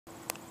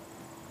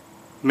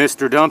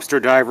Mr.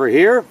 Dumpster Diver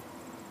here,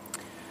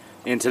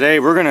 and today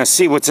we're going to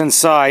see what's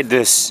inside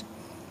this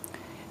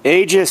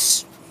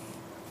Aegis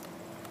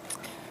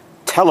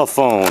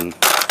telephone.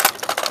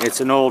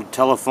 It's an old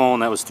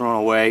telephone that was thrown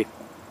away,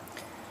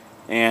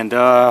 and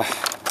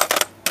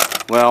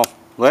well,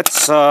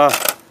 let's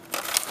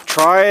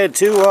try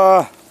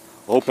to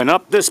open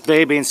up this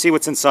baby and see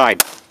what's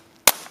inside.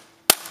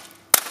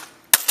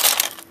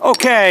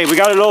 Okay, we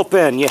got it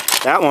open. Yeah,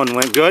 that one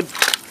went good.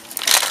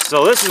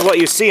 So this is what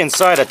you see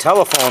inside a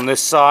telephone this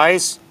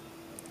size.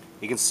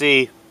 You can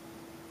see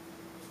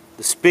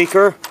the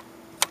speaker,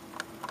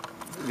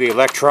 the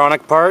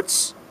electronic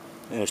parts,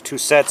 and there's two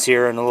sets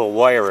here and a little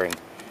wiring,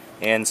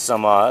 and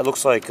some, it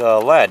looks like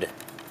lead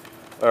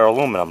or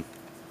aluminum.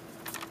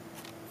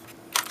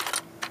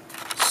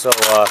 So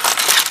I'm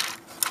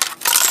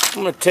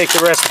going to take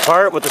the rest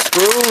apart with the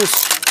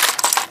screws,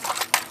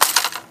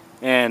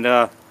 and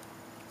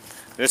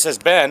this has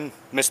been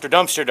Mr.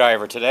 Dumpster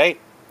Diver today,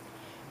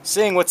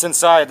 seeing what's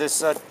inside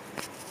this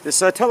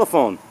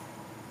telephone.